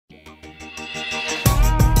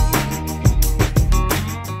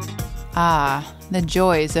Ah, the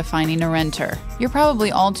joys of finding a renter. You're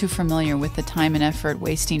probably all too familiar with the time and effort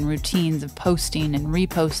wasting routines of posting and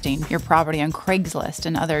reposting your property on Craigslist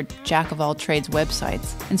and other jack-of-all-trades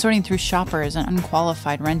websites, and sorting through shoppers and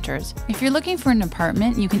unqualified renters. If you're looking for an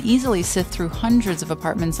apartment, you can easily sift through hundreds of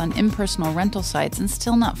apartments on impersonal rental sites and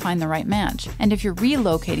still not find the right match. And if you're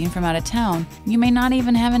relocating from out of town, you may not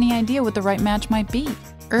even have any idea what the right match might be.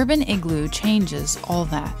 Urban Igloo changes all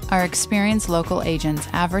that. Our experienced local agents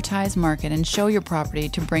advertise, market, and show your property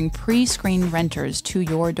to bring pre-screened renters to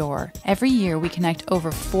your door. Every year, we connect over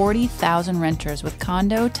 40,000 renters with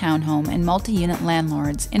condo, townhome, and multi-unit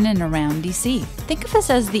landlords in and around DC. Think of us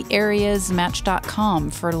as the area's Match.com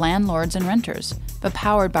for landlords and renters, but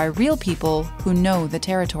powered by real people who know the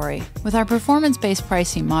territory. With our performance-based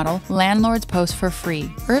pricing model, landlords post for free.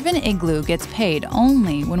 Urban Igloo gets paid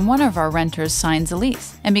only when one of our renters signs a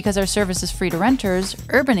lease. And because our service is free to renters,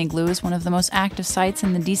 Urban Igloo is one of the most active sites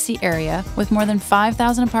in the DC area with more than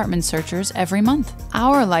 5,000 apartment searchers every month.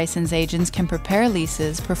 Our licensed agents can prepare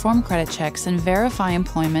leases, perform credit checks, and verify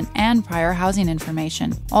employment and prior housing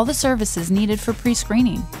information. All the services needed for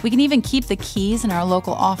pre-screening. We can even keep the keys in our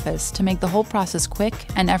local office to make the whole process quick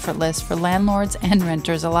and effortless for landlords and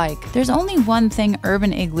renters alike. There's only one thing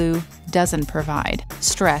Urban Igloo doesn't provide: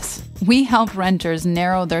 stress. We help renters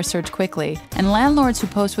narrow their search quickly, and landlords who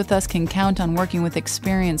post with us can count on working with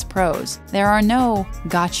experienced pros. There are no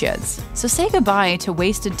gotchas. So say goodbye to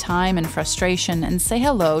wasted time and frustration and say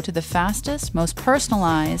hello to the fastest, most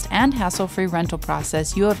personalized, and hassle-free rental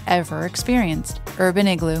process you have ever experienced. Urban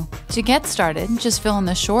Igloo. To get started, just fill in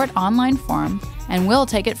the short online form, and we'll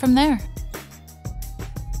take it from there.